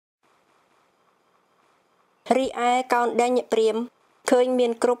រីឯកោនដេញព្រាមឃើញមា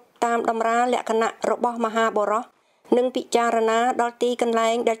នគ្រប់តាមតម្រាលក្ខណៈរបស់មហាបរោះនិងពិចារណាដល់ទីកន្លែ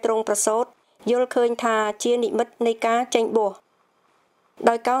ងដែលទ្រង់ប្រសូតយល់ឃើញថាជានិមិត្តនៃការចេញបួស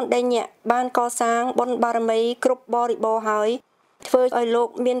ដោយកោនដេញបានកសាងបុណ្យបារមីគ្រប់បរិបូរណ៍ហើយធ្វើឲ្យលោក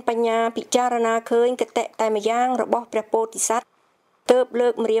មានបញ្ញាពិចារណាឃើញគតិតែម្យ៉ាងរបស់ព្រះពោធិសត្វទើបលើ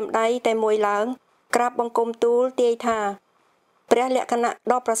កម្រាមដៃតែមួយឡើងក្រាបបង្គំទូលទាយថាព្រះលក្ខណៈ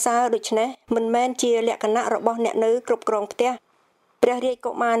ដ៏ប្រសើរដូច្នេះមិនមែនជាលក្ខណៈរបស់អ្នកនៅគ្រប់គ្រងផ្ទះព្រះរាជ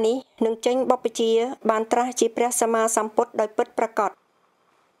កុមារនេះនឹងចេញបព្វជិបានត្រាស់ជាព្រះសម្មាសម្ពុទ្ធដោយពិតប្រាកដ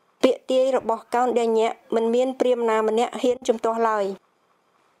ពាក្យទាយរបស់កោនដេញមិនមានព្រាហ្មណ៍ណាម្នាក់ហ៊ានជំទាស់ឡើយ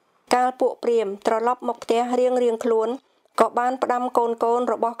កាលពួកព្រាហ្មណ៍ត្រឡប់មកផ្ទះរៀងខ្លួនក៏បានផ្ដាំកូន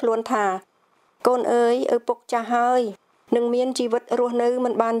របស់ខ្លួនថាកូនអើយឪពុកចាស់ហើយនឹងមានជីវិតរស់នៅមិ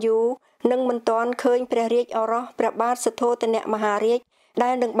នបានយូរនឹងមិនទាន់ឃើញព្រះរាជឱរសព្រះបាទសទ្ធោទនមហារាជដែ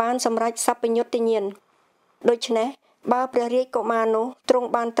លនឹងបានសម្រេចសព្វញុត្តញ្ញាណដូច្នេះបើព្រះរាជកុមារនោះទ្រង់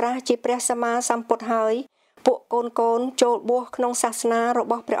បានត្រាស់ជាព្រះសម្មាសម្ពុទ្ធហើយពួកកូនចូលបួសក្នុងសាសនារ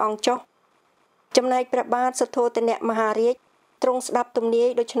បស់ព្រះអង្គចុះចំណែកព្រះបាទសទ្ធោទនមហារាជទ្រង់ស្ដាប់ទំនាយ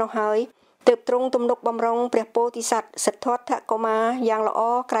ដូច្នោះហើយទើបទ្រង់ទំនុកបម្រុងព្រះពោធិសត្វសិទ្ធត្ថកុមារយ៉ាងល្អ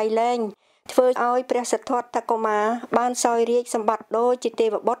ក្រៃលែងធ្វើឲ្យព្រះសិទ្ធត្ថកុមារបានសោយរាជសម្បត្តិដូចជាទេ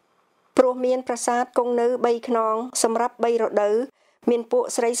វបុត្រព្រោះមានប្រាសាទគង់នៅ3ខ្នងសម្រាប់3រដូវមានពួក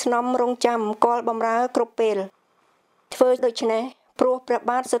ស្រីស្នំរងចាំគាល់បម្រើគ្រប់ពេលធ្វើដូច្នេះព្រោះព្រះ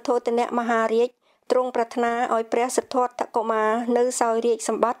បាទសទ្ធោទនមហារាជទ្រង់ប្រាថ្នាឲ្យព្រះសិទ្ធត្ថកុមារនៅសោយរាជ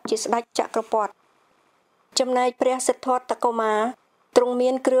សម្បត្តិជាស្ដេចចក្រពត្តិចំណែកព្រះសិទ្ធត្ថកុមារទ្រង់មា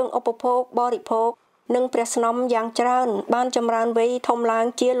នគ្រឿងឧបភោគបរិភោគនិងព្រះស្នំយ៉ាងច្រើនបានចម្រើនវ័យធំឡើង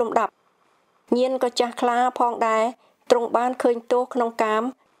ជាលំដាប់ញៀនក៏ចាស់ខ្លាផងដែរទ្រង់បានឃើញទោសក្នុងកាម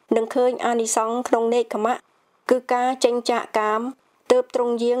និងឃើញអានិសង្សក្នុងនេកខមៈគឺការចេញចាកកាមទើបទ្រ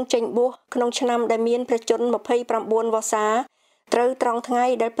ង់យាងចេញបួសក្នុងឆ្នាំដែលមានព្រះជន្ម29វស្សាត្រូវត្រង់ថ្ងៃ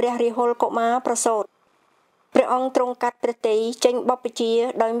ដែលព្រះរាហុលកុមារប្រសូតព្រះអង្គទ្រង់កាត់ព្រះទ័យចេញបព្វជិ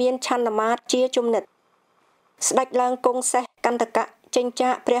ដោយមានឆន្ទមាត្រជាជំនិតស្ដេចឡើងគង់សេះកន្តកៈចេញចា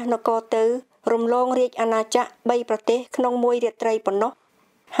កព្រះនគរទៅរំលងរាជអាណាចក្រ3ប្រទេសក្នុងមួយរាត្រីប៉ុណ្ណោះ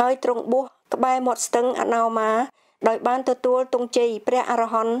ហើយទ្រង់បួសក្បែរមាត់ស្ទឹងអណោមាដោយបានទទួលទង់ជ័យព្រះអរ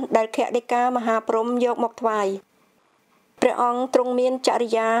ហន្តដែលខដិកាមហាព្រហ្មយកមកថ្វាយព្រះអង្គទ្រង់មានចរិ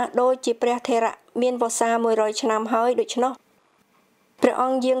យាដូចជាព្រះថេរៈមានវស្សា100ឆ្នាំហើយដូច្នោះព្រះអ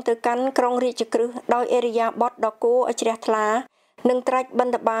ង្គយាងទៅកាន់ក្រុងរាជក្រឹសដោយអរិយាបថដ៏គួរឲ្យជ្រះថ្លានិងត្រាច់បិ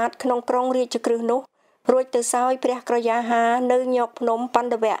ណ្ឌបាតក្នុងក្រុងរាជក្រឹសនោះរួចទៅសោយព្រះក្រយាហានៅញោកភ្នំប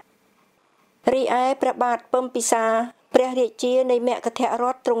ណ្ឌវៈរីឯព្រះបាទពំពិសាព្រះរាជានៃមគធរ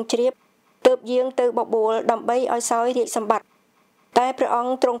ដ្ឋទ្រង់ជ្រាបទើបយាងទៅបបួលដើម្បីឲ្យសោយរាជសម្បត្តិតែព្រះអ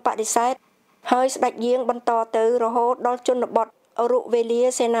ង្គទ្រង់បដិសេធហើយស្ដេចយាងបន្តទៅរហូតដល់ជនបទអរុវេលា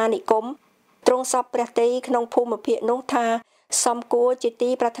សេនានិគមទ្រង់សពព្រះទ័យក្នុងភូមិភាគនោះថាសំគួរជាទី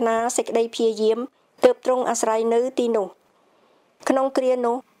ប្រាថ្នាសេចក្តីព្យាយាមទើបទ្រង់អាស្រ័យនៅទីនោះក្នុងគ្រា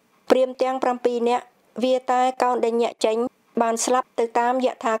នោះព្រាហ្មណ៍ទាំង7នាក់វាតែកោនដេញចេញបានស្លាប់ទៅតាមយ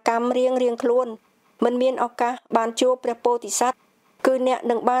ថាកម្មរៀងខ្លួនមិនមានឱកាសបានជួបព្រះពោធិសត្វគឺអ្នក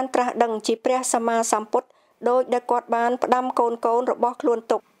នឹងបានត្រាស់ដឹងជាព្រះសម្មាសម្ពុទ្ធដោយដែលគាត់បានផ្ដាំកូនរបស់ខ្លួន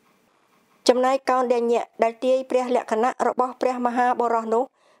ទុកចំណែកកោនដេញដែលទាយព្រះលក្ខណៈរបស់ព្រះមហាបរោះនោះ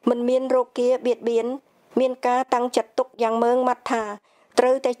មិនមានរោគាបៀតបៀនមានការតាំងចិត្តទុកយ៉ាងម៉ឺងម៉ាត់ថាត្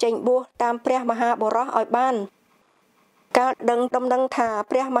រូវតែចេញបួសតាមព្រះមហាបរោះឲ្យបានកាលដំណឹងថា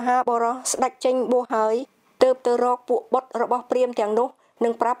ព្រះមហាបរោះស្ដេចចេញបួសហើយទើបទៅរកពួកបុត្ររបស់ព្រាហ្មណ៍ទាំងនោះនឹ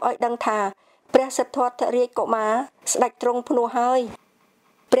ងប្រាប់ឲ្យដឹងថាព្រះសិទ្ធត្ថរាជកុមារស្ដេចទ្រង់ភ្នោះហើយ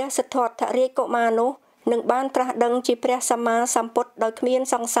ព្រះសិទ្ធត្ថរាជកុមារនោះនឹងបានត្រាស់ដឹងជាព្រះសម្មាសម្ពុទ្ធដោយគ្មាន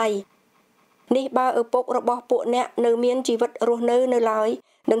សង្ស័យនេះបើឪពុករបស់ពួកអ្នកនៅមានជីវិតរស់នៅឡើយ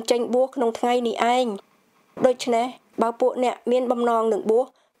នឹងចេញបួសក្នុងថ្ងៃនេះឯងដូច្នេះបើពួកអ្នកមានបំណងនឹងបួស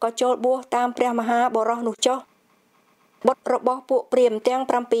ក៏ចូលបួសតាមព្រះមហាបរោះនោះចុះបុត្ររបស់ពួកព្រាហ្មណ៍ទាំង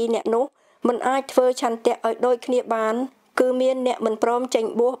7នាក់នោះមិនអាចធ្វើឆន្ទៈឲ្យដូចគ្នាបានគឺមានអ្នកមិនព្រមចេញ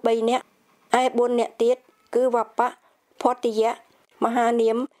បួស3នាក់ឯ4នាក់ទៀតគឺវបៈផតយៈមហា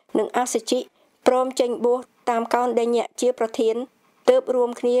នាមនិងអសជិព្រមចេញបួសតាមកោនដេញជាប្រធានទើបរួម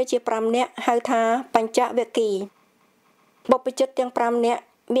គ្នាជា5នាក់ហៅថាបញ្ចវគិបុព្វជិតទាំង5នាក់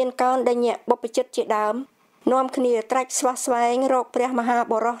មានកោនដេញបុព្វជិតជាដើមនាំគ្នាត្រាច់ស្វះស្វែងរកព្រះមហា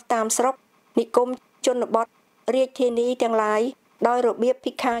បរោះតាមស្រុកនិគមជនបទរាជធានីទាំងឡាយដោយរបៀប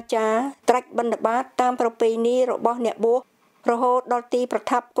ភិក្ខាចារត្រាច់បិណ្ឌបាតតាមប្រពៃណីរបស់អ្នកបួសរហូតដល់ទីប្រ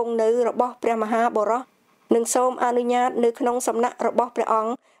ថាប់គង់នៅរបស់ព្រះមហាបរោះនិងសូមអនុញ្ញាតនៅក្នុងសំណាក់របស់ព្រះអង្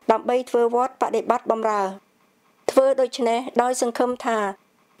គដើម្បីធ្វើវត្តបដិបត្តិបម្រើធ្វើដូច្នេះដោយសង្ឃឹមថា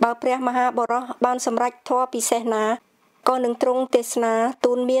បើព្រះមហាបរោះបានសម្រេចធម៌ពិសេសណាក៏នឹងទ្រង់ទេសនា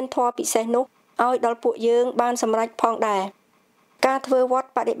ទូលមានធម៌ពិសេសនោះ ឲ្យដល់ពួកយើងបានសម្រេចផងដែរការធ្វើវត្ត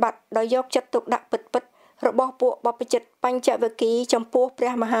បដិបត្តិដោយយកចិត្តទុកដាក់ពិតៗរបស់ពួកបព្វជិតបញ្ចវគិចំពោះព្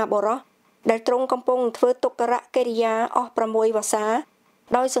រះមហាបុរសដែលទ្រង់កំពុងធ្វើទុក្ករកិរិយាអស់6វស្សា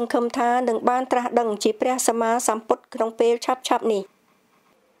ដោយសង្ឃឹមថានឹងបានត្រាស់ដឹងជាព្រះសម្មាសម្ពុទ្ធក្នុងពេលឆាប់ៗនេះ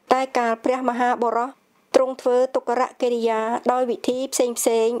តែកាលព្រះមហាបុរសទ្រង់ធ្វើទុក្ករកិរិយាដោយវិធីផ្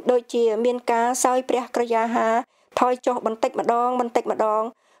សេងៗដូចជាមានការសោយព្រះក្រយាហាថយចុះបន្តិចម្ដង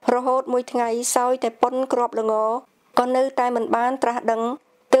រហូតមួយថ្ងៃសោយតែប៉ុនគ្រាប់ល្ងក៏នៅតែមិនបានត្រាស់ដឹង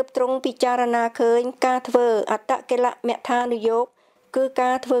ទើបទ្រង់ពិចារណាឃើញការធ្វើអត្តកិលមថានុយោគគឺ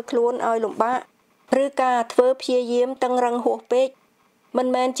ការធ្វើខ្លួនឲ្យលំបាកឬការធ្វើព្យាយាមតឹងរឹងហួសពេកមិន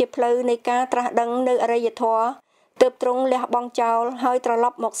មែនជាផ្លូវនៃការត្រាស់ដឹងនៅអរិយធម៌ទើបទ្រង់លះបង់ចោលហើយត្រឡ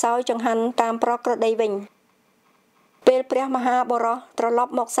ប់មកសោយចង្ហាន់តាមប្រក្រតីវិញពេលព្រះមហាបុរសត្រឡ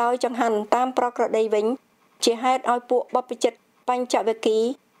ប់មកសោយចង្ហាន់តាមប្រក្រតីវិញជាហេតុឲ្យពួកបព្វជិតបញ្ចវគិ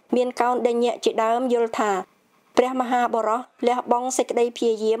មានកោណ្ឌញ្ញៈជាដើមយល់ថាព្រះមហាបុរសលះបង់សេចក្តីព្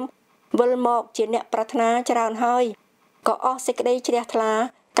យាយាមវិលមកជាអ្នកប្រាថ្នាច្រើនហើយក៏អស់សេចក្តីជ្រះថ្លា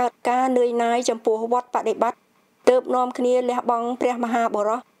កើតការនឿយណាយចំពោះវត្តបដិបត្តិទើបនាំគ្នាលះបង់ព្រះមហាបុ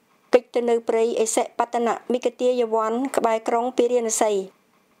រសកិច្ចទៅនៅព្រៃអេសិបតនមិគទាយវ័នក្បែរក្រុងពារាណសី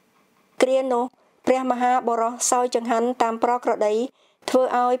គ្រានោះព្រះមហាបុរសសោយចង្ហាន់តាមប្រក្រតីធ្វើ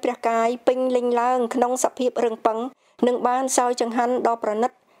ឲ្យព្រះកាយពេញលេញឡើងក្នុងសភាពរឹងប៉ឹងនិងបានសោយចង្ហាន់ដ៏ប្រណិ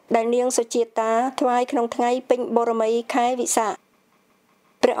តដែលនាងសុជាតាថ្វាយក្នុងថ្ងៃពេញបូរមីខែវិសាខ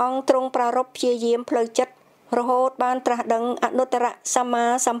ព្រះអង្គទ្រង់ប្រារព្ធព្យាយាមផ្លូវចិត្តរហូតបានត្រាស់ដឹងអនុត្តរសម្មា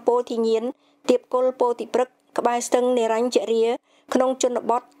សម្ពោធិញ្ញាណទៀបគុលពោធិព្រឹក្សក្បែរស្ទឹងនិរញ្ជរាក្នុងជន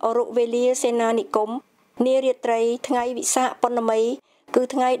បទអរុវេលាសេនានិគមនារាត្រីថ្ងៃវិសាខពណ៌មីគឺ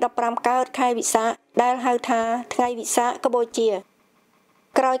ថ្ងៃ15កើតខែវិសាខដែលហៅថាថ្ងៃវិសាខបូជា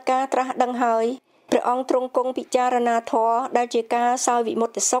ក្រោយការត្រាស់ដឹងហើយព្រះអង្គទ្រង់គង់ពិចារណាធម៌ដែលជាការសោយវិមុត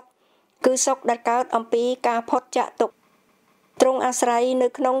តិសុខគឺសុខដែលកើតអំពីការផុតចាកទុក្ខទ្រង់អាស្រ័យនៅ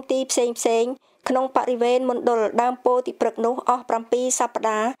ក្នុងទីផ្សេងក្នុងបរិវេណមណ្ឌលដើមពោធិព្រឹក្សនោះអស់7សប្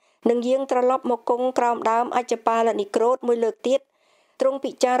តាហ៍នឹងយាងត្រឡប់មកគង់ក្រោមដើមអច្ចបាលនិក្រូធមួយលើកទៀតទ្រង់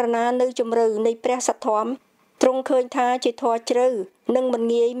ពិចារណានៅជំរឿនៃព្រះសទ្ធម្មទ្រង់ឃើញថាជាធម៌ជ្រៅនិងមិន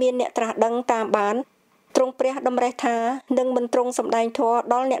ងាយមានអ្នកត្រាស់ដឹងតាមបានទ្រង់ព្រះតម្រេះថានឹងមិនទ្រង់សម្ដែងធម៌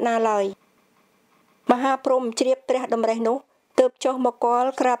ដល់អ្នកណាឡើយមហាព្រហ្មជ្រាបព្រះតម្រេះនោះទើបចុះមកគាល់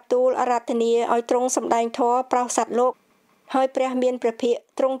ក្រាបទូលអារាធនាឲ្យទ្រង់សម្ដែងធម៌ប្រោសសត្វលោកហើយព្រះមានព្រះភិក្ខ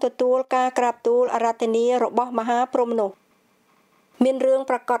ទ្រង់ទទួលការក្រាបទូលអារាធនារបស់មហាព្រហ្មនោះមានរឿង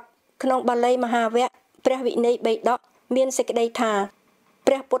ប្រកបក្នុងបាលីមហាវគ្គព្រះវិន័យបិដកមានសេចក្តីថា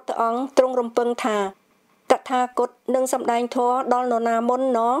ព្រះពុទ្ធអង្គទ្រង់រំពឹងថាតថាគតនឹងសម្ដែងធម៌ដល់នរណាមុន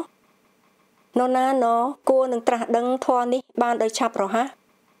ណនរណាណគួរនឹងត្រាស់ដឹងធម៌នេះបានដោយឆាប់រហ័ស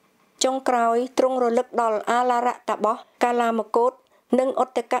ចុងក្រោយទ្រង់រលឹកដល់អាឡារតបោះកាឡាមកោតនិងឧ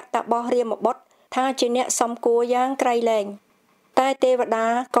ត្តកតបោះរាមបុត្រថាជាអ្នកសំគួរយ៉ាងក្រៃលែងតែទេវតា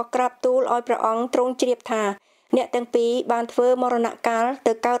ក៏ក្រាបទូលឲ្យព្រះអង្គទ្រង់ជ្រាបថាអ្នកទាំងពីរបានធ្វើមរណកាល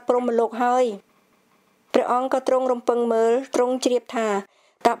ទៅកើតព្រហ្មលោកហើយព្រះអង្គក៏ទ្រង់រំពឹងមើលទ្រង់ជ្រាបថា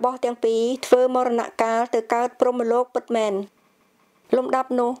តាបោះទាំងពីរធ្វើមរណកាលទៅកើតព្រហ្មលោកពិតមែនលំដាប់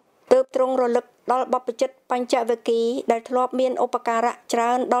នោះទើបទ្រង់រលឹកដល់បព្វជិតបញ្ចវគិដែលធ្លាប់មានឧបការៈច្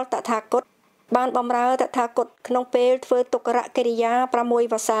រើនដល់តថាគតបានបម្រើតថាគតក្នុងពេលធ្វើទុក្ករកិរិយា6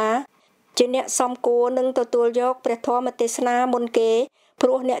វស្សាជាអ្នកសំគួរនឹងទទួលយកព្រះធម៌ទេសនាមុនគេព្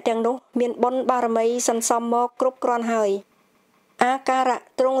រោះអ្នកទាំងនោះមានបុណ្យបារមីសន្សំមកគ្រប់គ្រាន់ហើយអាការៈ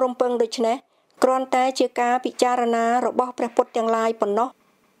ទ្រង់រំពឹងដូច្នេះគ្រាន់តែជាការពិចារណារបស់ព្រះពុទ្ធទាំងឡាយប៉ុណ្ណោះ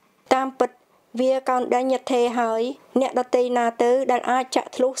តាមពិតវាកោណ្ឌញ្ញទេហើយអ្នកដតីណាទៅដែលអាចចាក់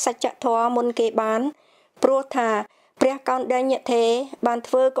ធ្លុះសច្ចធម៌មុនគេបានព្រោះថាព្រះកោណ្ឌញ្ញទេបាន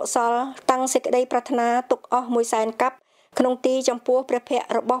ធ្វើកុសលតាំងសេចក្តីប្រាថ្នាទុកអស់100,000 កាប់ក្នុងទីចំពោះព្រះភ័ក្ត្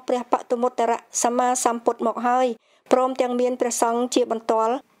ររបស់ព្រះបទុមុត្តរសម្មាសម្ពុទ្ធមកហើយព្រមទាំងមានព្រះសង្ឃជាបន្ទា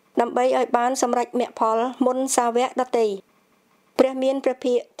ល់ដើម្បីឲ្យបានសម្រេចមគ្គផលមុនសាវកដតីព្រះមានព្រះ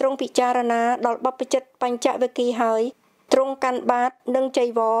ភិក្ខទ្រង់ពិចារណាដល់បព្វជិតបញ្ចវគិហើយទ្រង់កាន់បាតនិងចៃ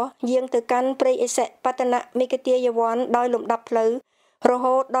វរយាងទៅកាន់ព្រៃអេសិបតនមិគទាយវ័នដោយលំដាប់ផ្លូវរ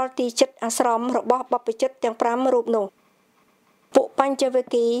ហូតដល់ទីជិតអាស្រមរបស់បព្វជិតទាំង5រូបនោះពួកបញ្ចវ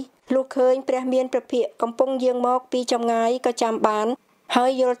គិលុះឃើញព្រះមានព្រះភិក្ខកំពុងយាងមកពីចម្ងាយក៏ចាំបានហើ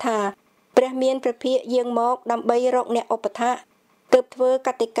យយល់ថាព្រះមានព្រះភិក្ខយាងមកដើម្បីរកអ្នកឧបថៈទើបធ្វើក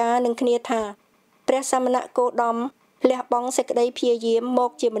តិកានឹងគ្នាថាព្រះសមណគោតមលះបង់សេចក្តីព្យាយាមម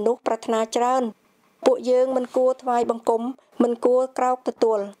កជាមនុស្សប្រាថ្នាច្រើនពួកយើងមិនគួរថ្វាយបង្គំមិនគួរក្រោកទ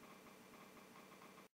ទួល